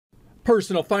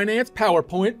Personal Finance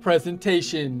PowerPoint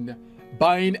presentation.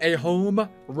 Buying a home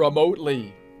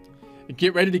remotely.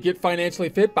 Get ready to get financially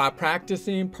fit by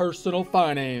practicing personal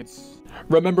finance.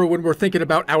 Remember, when we're thinking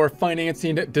about our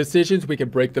financing decisions, we can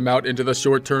break them out into the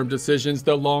short-term decisions,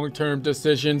 the long-term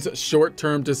decisions.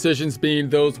 Short-term decisions being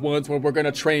those ones where we're going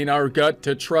to train our gut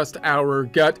to trust our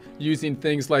gut using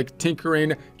things like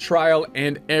tinkering, trial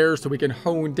and error, so we can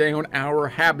hone down our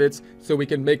habits so we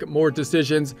can make more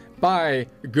decisions by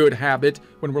good habit.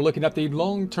 When we're looking at the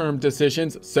long-term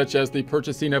decisions, such as the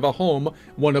purchasing of a home,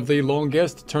 one of the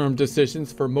longest term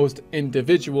decisions for most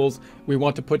individuals, we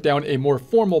want to put down a more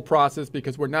formal process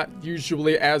because we're not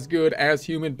usually as good as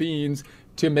human beings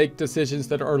to make decisions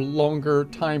that are longer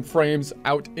time frames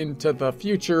out into the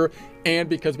future. And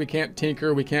because we can't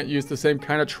tinker, we can't use the same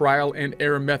kind of trial and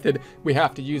error method, we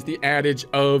have to use the adage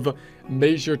of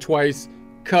measure twice,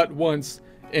 cut once,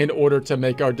 in order to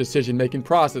make our decision-making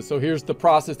process. So here's the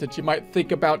process that you might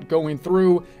think about going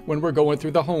through when we're going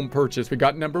through the home purchase. We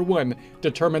got number one,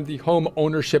 determine the home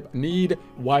ownership need.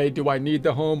 Why do I need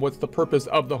the home? What's the purpose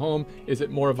of the home? Is it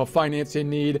more of a financing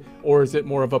need, or is it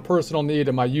more of a personal need?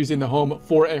 Am I using the home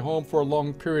for a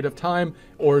long period of time,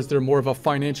 or is there more of a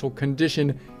financial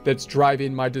condition that's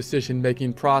driving my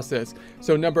decision-making process?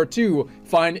 So number two,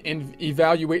 find and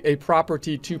evaluate a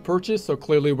property to purchase. So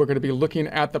clearly we're going to be looking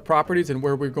at the properties and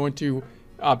where we're going to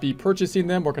be purchasing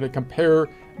them. We're going to compare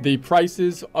the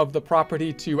prices of the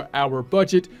property to our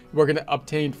budget. We're going to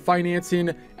obtain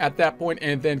financing at that point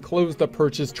and then close the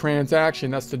purchase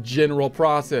transaction. That's the general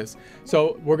process.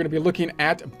 So we're going to be looking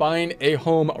at buying a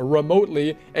home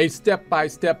remotely, a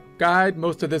step-by-step guide.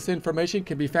 Most of this information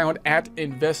can be found at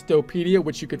Investopedia,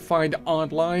 which you could find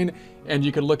online, and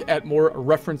you can look at more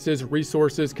references,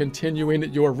 resources, continuing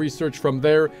your research from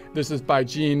there. This is by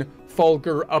Gene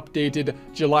Fulger, updated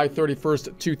July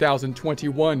 31st,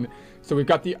 2021. So we've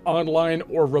got the online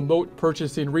or remote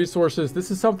purchasing resources. This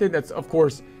is something that's, of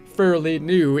course, fairly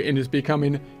new and is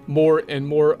becoming more and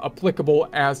more applicable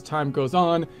as time goes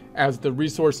on. As the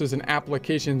resources and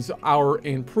applications are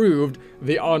improved,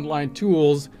 the online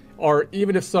tools are,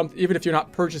 even if you're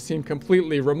not purchasing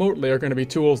completely remotely, are going to be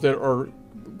tools that are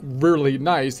really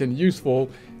nice and useful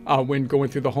when going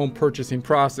through the home purchasing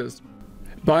process.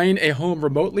 Buying a home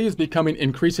remotely is becoming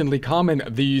increasingly common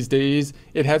these days.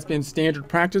 It has been standard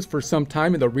practice for some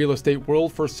time in the real estate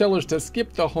world for sellers to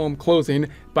skip the home closing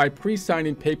by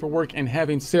pre-signing paperwork and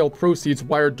having sale proceeds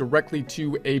wired directly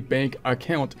to a bank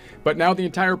account. But now the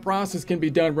entire process can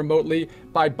be done remotely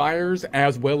by buyers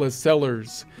as well as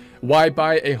sellers. Why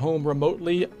buy a home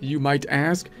remotely, you might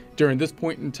ask? During this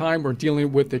point in time, we're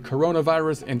dealing with the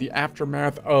coronavirus and the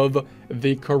aftermath of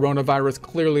the coronavirus.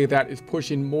 Clearly, that is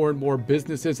pushing more and more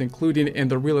businesses, including in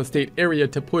the real estate area,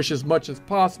 to push as much as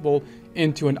possible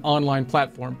into an online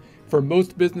platform. For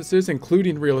most businesses,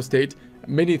 including real estate,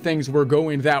 many things were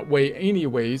going that way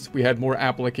anyways. We had more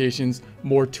applications,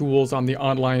 more tools on the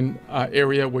online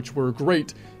area, which were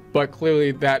great. But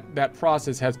clearly that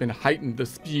process has been heightened. The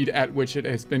speed at which it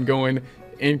has been going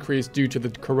increased due to the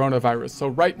coronavirus. So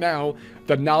right now,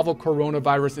 the novel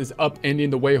coronavirus is upending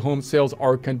the way home sales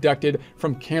are conducted,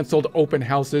 from canceled open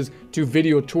houses to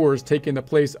video tours taking the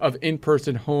place of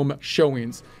in-person home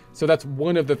showings. So that's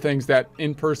one of the things that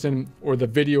in-person or the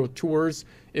video tours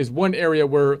is one area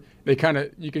where you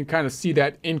can kind of see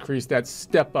that increase, that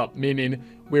step up, meaning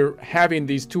we're having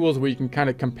these tools where you can kind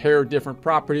of compare different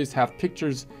properties, have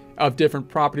pictures of different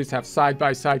properties, have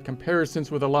side-by-side comparisons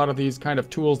with a lot of these kind of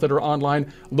tools that are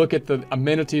online, look at the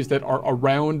amenities that are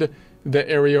around the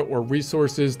area or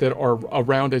resources that are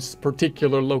around a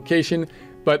particular location.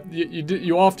 But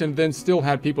you often then still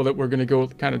had people that were going to go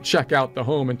kind of check out the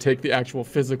home and take the actual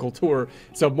physical tour.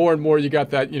 So more and more you got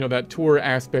that, that tour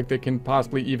aspect that can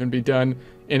possibly even be done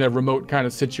in a remote kind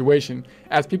of situation.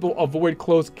 As people avoid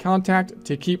close contact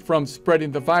to keep from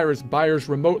spreading the virus, buyers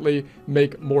remotely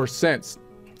make more sense.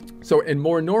 So in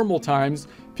more normal times,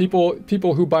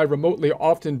 people who buy remotely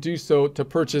often do so to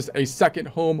purchase a second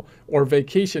home or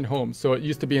vacation home. So it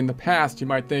used to be in the past, you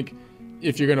might think,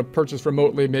 if you're going to purchase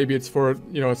remotely, maybe it's for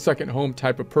a second home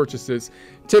type of purchases.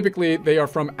 Typically, they are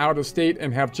from out of state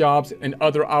and have jobs and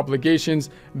other obligations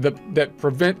that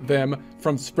prevent them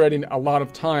from spending a lot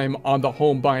of time on the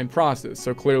home buying process.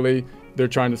 So clearly, they're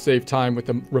trying to save time with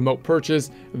the remote purchase.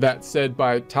 That's said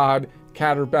by Todd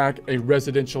Catterback, a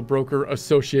residential broker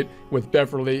associate with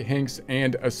Beverly Hanks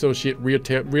and Associate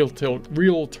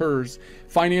Realtors.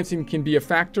 Financing can be a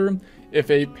factor. If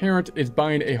a parent is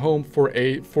buying a home for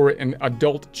an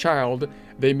adult child,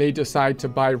 they may decide to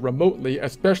buy remotely,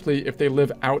 especially if they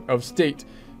live out of state.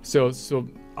 So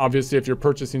obviously, if you're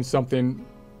purchasing something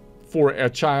for a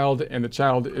child and the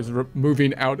child is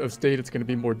moving out of state, it's going to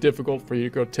be more difficult for you to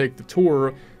go take the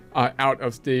tour out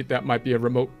of state. That might be a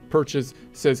remote purchase,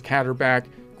 says Catterback.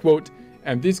 Quote,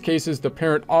 in these cases, the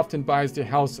parent often buys the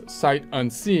house sight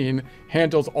unseen,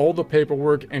 handles all the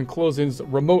paperwork and closings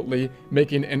remotely,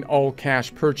 making an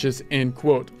all-cash purchase, end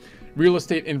quote. Real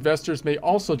estate investors may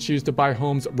also choose to buy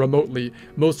homes remotely.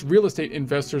 Most real estate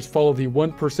investors follow the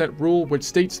 1% rule, which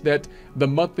states that the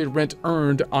monthly rent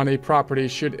earned on a property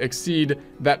should exceed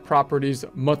that property's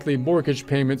monthly mortgage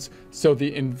payments, so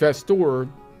the investor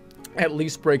at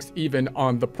least breaks even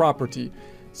on the property.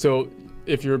 So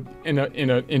if you're in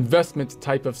an investment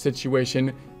type of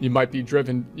situation, you might be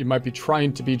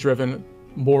trying to be driven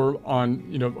more on,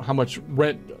 you know, how much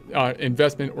rent,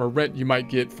 investment or rent you might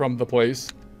get from the place.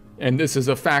 And this is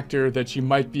a factor that you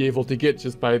might be able to get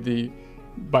just by the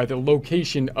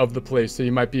location of the place. So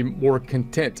you might be more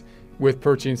content with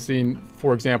purchasing,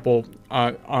 for example,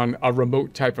 on a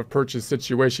remote type of purchase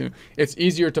situation. It's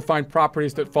easier to find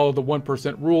properties that follow the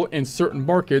 1% rule in certain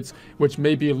markets, which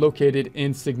may be located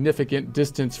in significant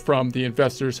distance from the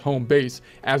investor's home base.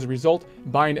 As a result,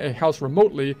 buying a house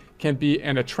remotely can be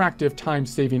an attractive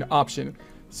time-saving option.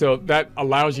 So that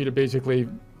allows you to basically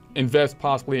invest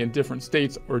possibly in different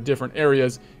states or different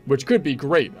areas, which could be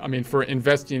great. I mean, for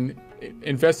investing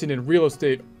in real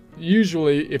estate,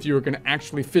 usually if you were going to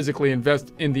actually physically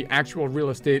invest in the actual real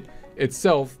estate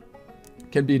itself,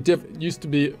 can be used to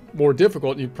be more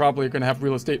difficult. You probably are going to have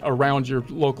real estate around your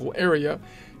local area,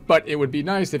 but it would be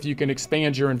nice if you can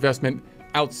expand your investment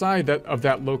outside of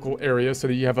that local area so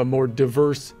that you have a more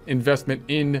diverse investment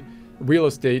in real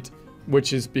estate,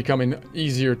 which is becoming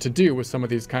easier to do with some of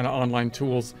these kind of online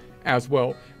tools as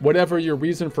well. Whatever your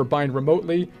reason for buying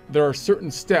remotely, there are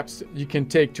certain steps you can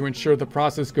take to ensure the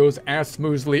process goes as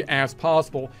smoothly as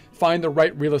possible. Find the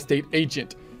right real estate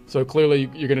agent. So clearly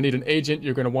you're going to need an agent.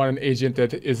 You're going to want an agent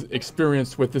that is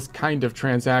experienced with this kind of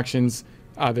transactions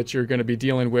that you're going to be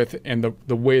dealing with and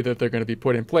the way that they're going to be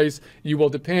put in place. You will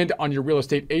depend on your real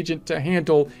estate agent to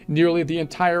handle nearly the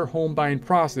entire home buying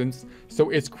process, so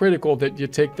it's critical that you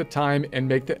take the time and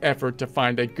make the effort to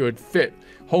find a good fit.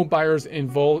 Home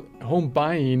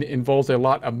buying involves a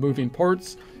lot of moving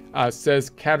parts,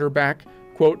 says Catterback.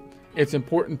 Quote, it's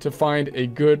important to find a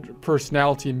good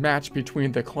personality match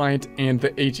between the client and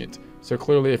the agent. So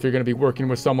clearly, if you're going to be working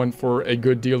with someone for a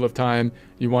good deal of time,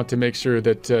 you want to make sure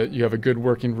that you have a good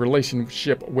working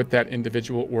relationship with that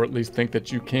individual, or at least think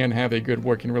that you can have a good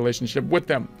working relationship with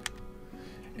them.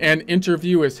 An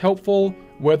interview is helpful,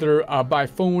 whether by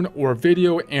phone or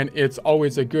video, and it's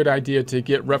always a good idea to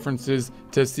get references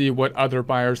to see what other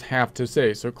buyers have to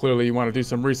say. So clearly, you want to do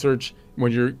some research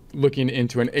when you're looking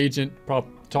into an agent.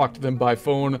 Talk to them by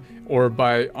phone or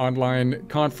by online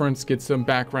conference, get some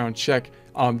background check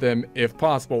on them if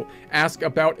possible. Ask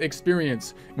about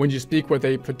experience. When you speak with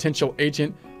a potential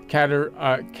agent,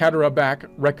 Catterback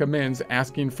recommends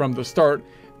asking from the start,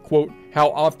 quote, how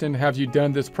often have you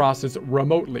done this process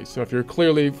remotely? So if you're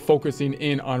clearly focusing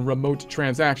in on remote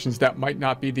transactions, that might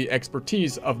not be the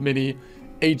expertise of many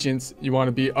agents. You want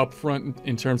to be upfront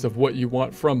in terms of what you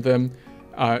want from them,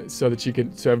 so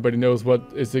everybody knows what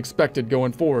is expected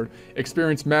going forward.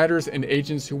 Experience matters, and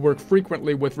agents who work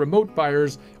frequently with remote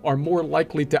buyers are more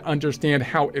likely to understand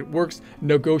how it works,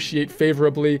 negotiate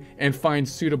favorably, and find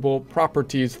suitable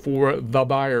properties for the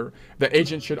buyer. The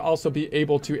agent should also be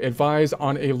able to advise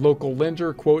on a local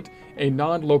lender. Quote, a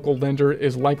non-local lender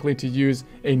is likely to use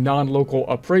a non-local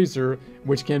appraiser,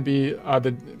 which can be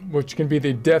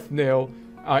the death knell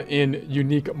in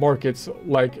unique markets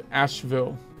like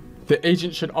Asheville. The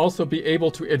agent should also be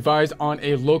able to advise on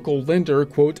a local lender.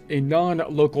 Quote, a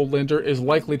non-local lender is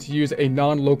likely to use a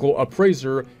non-local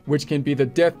appraiser, which can be the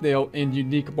death knell in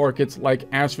unique markets like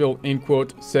Asheville, end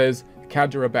quote, says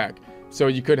Catterback. So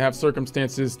you could have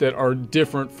circumstances that are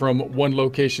different from one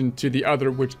location to the other,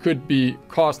 which could be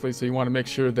costly. So you want to make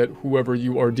sure that whoever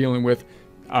you are dealing with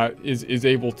is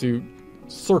able to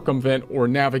circumvent or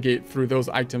navigate through those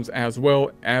items as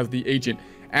well as the agent.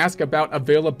 Ask about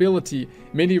availability.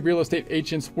 Many real estate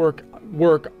agents work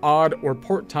odd or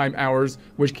part-time hours,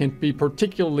 which can be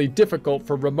particularly difficult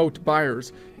for remote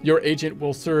buyers. Your agent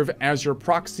will serve as your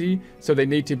proxy, so they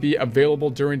need to be available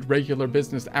during regular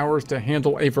business hours to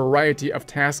handle a variety of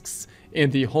tasks in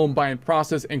the home buying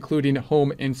process, including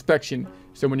home inspection.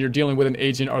 So when you're dealing with an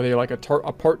agent, are they like a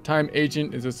part-time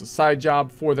agent? Is this a side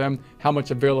job for them? How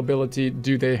much availability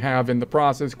do they have in the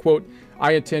process? Quote,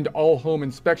 I attend all home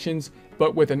inspections,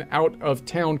 but with an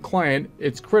out-of-town client,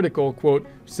 it's critical, quote,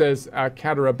 says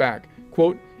Catterback.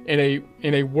 Quote,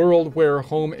 in a world where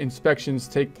home inspections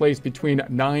take place between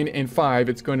 9 and 5,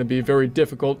 it's going to be very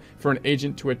difficult for an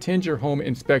agent to attend your home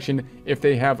inspection if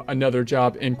they have another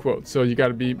job, end quote. So you got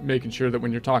to be making sure that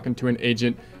when you're talking to an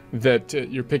agent that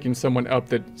you're picking someone up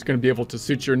that's going to be able to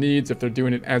suit your needs. If they're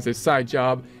doing it as a side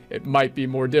job, it might be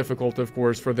more difficult, of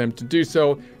course, for them to do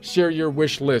so. Share your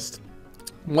wish list.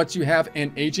 Once you have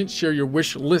an agent, share your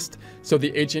wish list so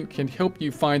the agent can help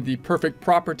you find the perfect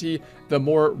property. The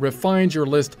more refined your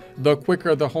list, the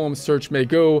quicker the home search may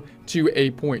go to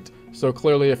a point. So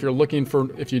clearly, if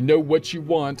you know what you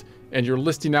want and you're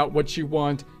listing out what you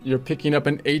want, you're picking up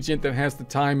an agent that has the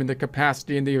time and the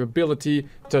capacity and the ability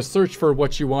to search for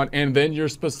what you want, and then you're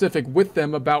specific with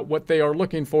them about what they are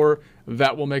looking for,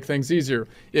 that will make things easier.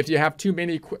 If you have too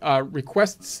many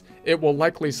requests, it will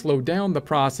likely slow down the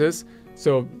process.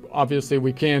 So obviously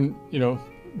we can,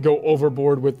 go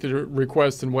overboard with the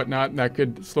requests and whatnot, and that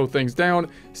could slow things down.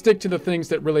 Stick to the things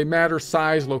that really matter: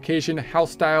 size, location,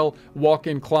 house style,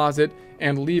 walk-in closet,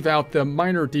 and leave out the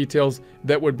minor details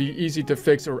that would be easy to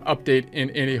fix or update in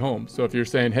any home. So if you're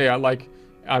saying, hey,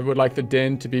 I would like the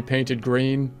den to be painted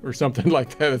green or something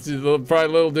like that, it's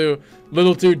probably a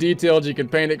little too detailed. You can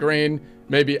paint it green.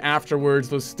 Maybe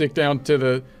afterwards, let's stick down to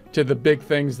the big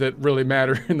things that really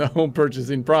matter in the home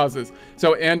purchasing process.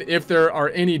 So, and if there are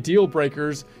any deal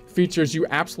breakers, features you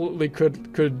absolutely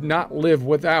could not live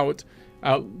without,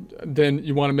 then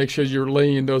you want to make sure you're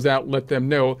laying those out. Let them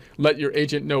know. Let your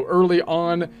agent know early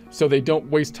on so they don't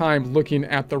waste time looking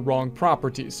at the wrong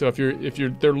property. So if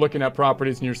they're looking at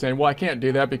properties and you're saying, well, I can't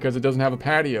do that because it doesn't have a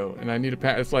patio and I need a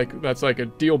patio, that's like a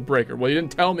deal breaker. Well, you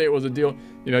didn't tell me it was a deal.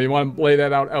 You want to lay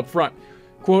that out up front.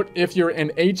 Quote, if you're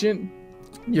an agent,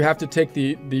 you have to take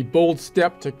the bold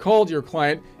step to call your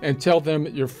client and tell them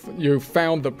you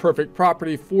found the perfect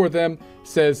property for them.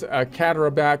 Says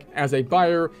Catterback, as a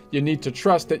buyer, you need to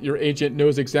trust that your agent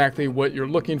knows exactly what you're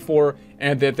looking for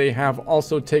and that they have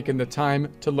also taken the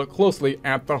time to look closely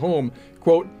at the home.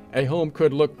 Quote, a home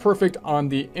could look perfect on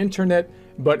the internet,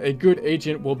 but a good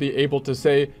agent will be able to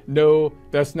say, no,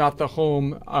 that's not the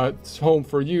home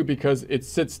for you because it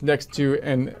sits next to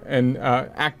an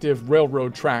active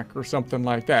railroad track or something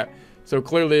like that. So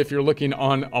clearly, if you're looking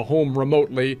on a home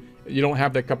remotely, you don't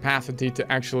have the capacity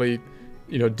to actually,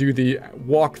 do the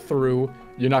walkthrough.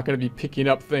 You're not going to be picking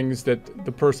up things that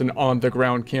the person on the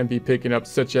ground can be picking up,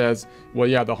 such as, well,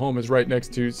 yeah, the home is right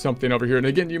next to something over here. And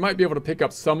again, you might be able to pick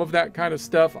up some of that kind of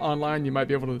stuff online. You might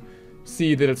be able to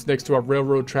see that it's next to a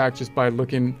railroad track just by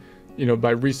looking, by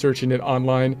researching it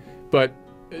online. But,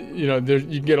 you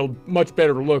can get a much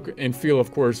better look and feel,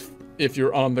 of course, if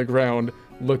you're on the ground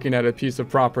looking at a piece of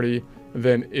property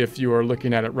than if you are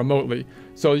looking at it remotely.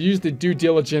 So use the due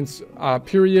diligence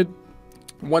period.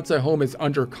 Once a home is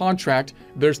under contract,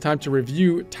 there's time to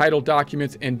review title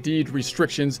documents and deed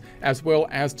restrictions, as well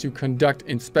as to conduct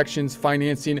inspections,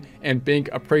 financing, and bank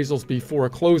appraisals before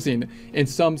closing. In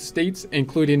some states,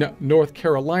 including North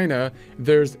Carolina,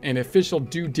 there's an official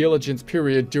due diligence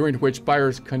period during which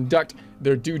buyers conduct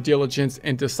their due diligence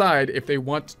and decide if they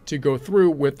want to go through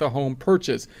with the home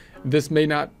purchase. This may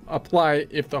not apply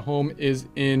if the home is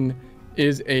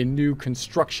a new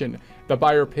construction. The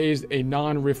buyer pays a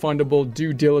non-refundable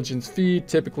due diligence fee,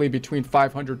 typically between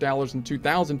 $500 and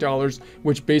 $2,000,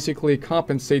 which basically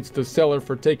compensates the seller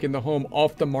for taking the home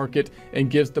off the market and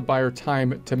gives the buyer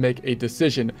time to make a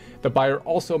decision. The buyer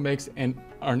also makes an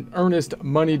earnest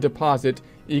money deposit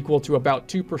equal to about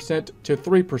 2% to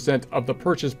 3% of the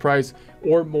purchase price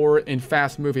or more in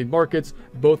fast-moving markets.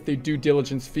 Both the due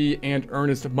diligence fee and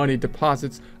earnest money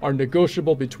deposits are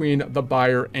negotiable between the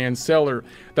buyer and seller.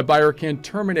 The buyer can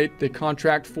terminate the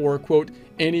contract for, quote,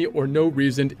 any or no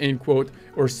reason, end quote,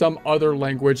 or some other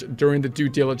language during the due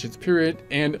diligence period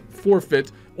and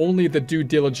forfeit only the due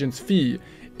diligence fee.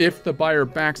 If the buyer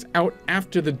backs out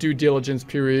after the due diligence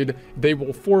period, they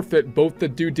will forfeit both the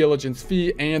due diligence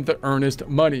fee and the earnest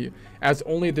money. As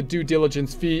only the due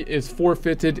diligence fee is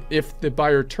forfeited if the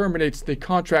buyer terminates the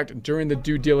contract during the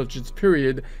due diligence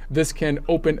period, this can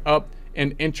open up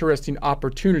an interesting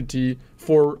opportunity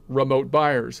for remote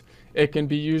buyers. It can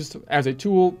be used as a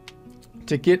tool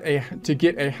to get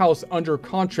a house under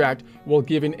contract while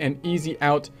giving an easy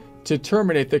out to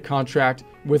terminate the contract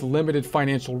with limited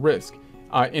financial risk.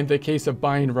 In the case of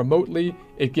buying remotely,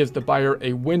 it gives the buyer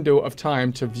a window of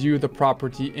time to view the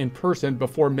property in person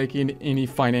before making any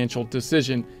final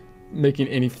decision.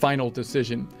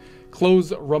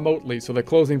 Close remotely. So the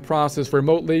closing process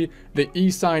remotely, the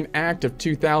e-Sign Act of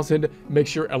 2000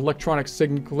 makes your electronic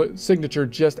signature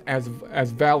just as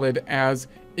valid as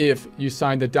if you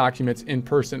sign the documents in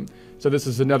person. So this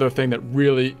is another thing that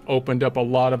really opened up a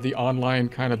lot of the online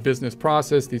kind of business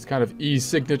process, these kind of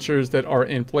e-signatures that are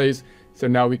in place. So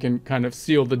now we can kind of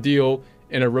seal the deal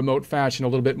in a remote fashion a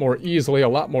little bit more easily, a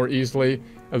lot more easily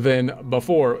than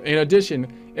before. In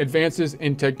addition, advances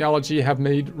in technology have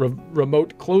made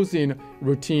remote closing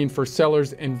routine for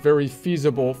sellers and very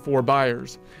feasible for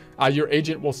buyers. Your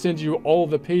agent will send you all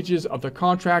the pages of the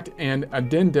contract and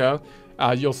addenda.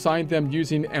 You'll sign them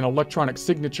using an electronic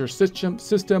signature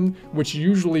system, which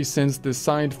usually sends the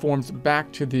signed forms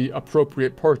back to the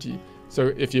appropriate party. So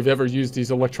if you've ever used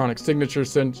these electronic signature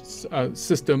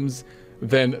systems,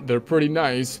 then they're pretty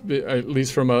nice, at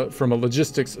least from a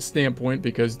logistics standpoint,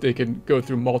 because they can go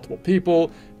through multiple people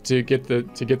to get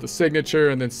the signature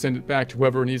and then send it back to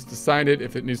whoever needs to sign it.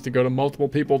 If it needs to go to multiple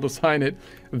people to sign it,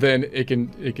 then it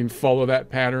can follow that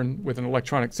pattern with an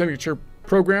electronic signature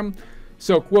program.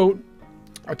 So, quote,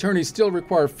 attorneys still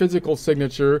require physical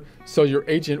signature, so your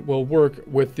agent will work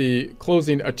with the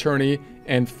closing attorney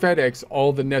and FedEx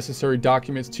all the necessary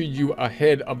documents to you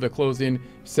ahead of the closing,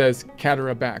 says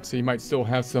Cataraback. So you might still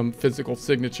have some physical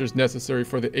signatures necessary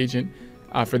for the agent.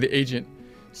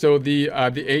 So the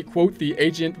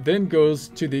agent then goes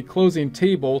to the closing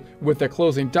table with the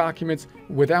closing documents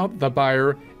without the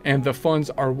buyer, and the funds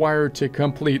are wired to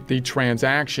complete the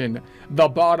transaction. The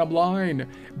bottom line,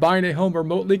 buying a home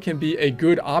remotely can be a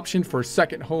good option for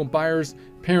second home buyers,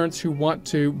 parents who want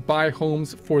to buy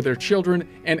homes for their children,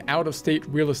 and out-of-state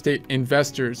real estate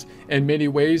investors. In many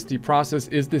ways, the process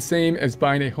is the same as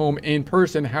buying a home in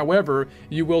person. However,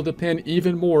 you will depend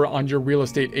even more on your real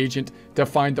estate agent to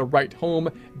find the right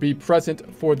home, be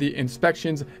present for the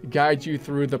inspections, guide you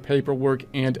through the paperwork,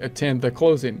 and attend the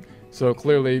closing. So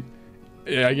clearly,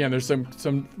 yeah, again, there's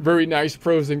some very nice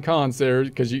pros and cons there,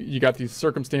 because you got these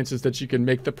circumstances that you can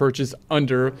make the purchase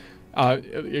under,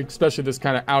 especially this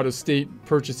kind of out-of-state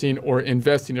purchasing or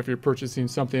investing. If you're purchasing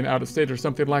something out-of-state or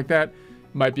something like that,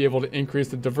 might be able to increase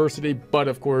the diversity. But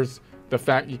of course, the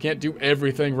fact you can't do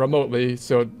everything remotely,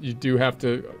 so you do have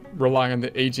to rely on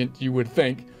the agent, you would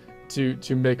think,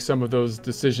 to make some of those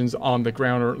decisions on the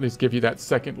ground, or at least give you that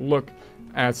second look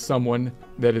as someone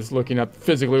that is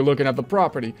physically looking at the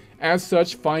property. As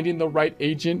such, finding the right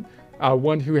agent,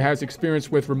 one who has experience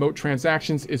with remote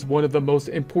transactions, is one of the most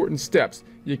important steps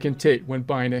you can take when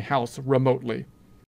buying a house remotely.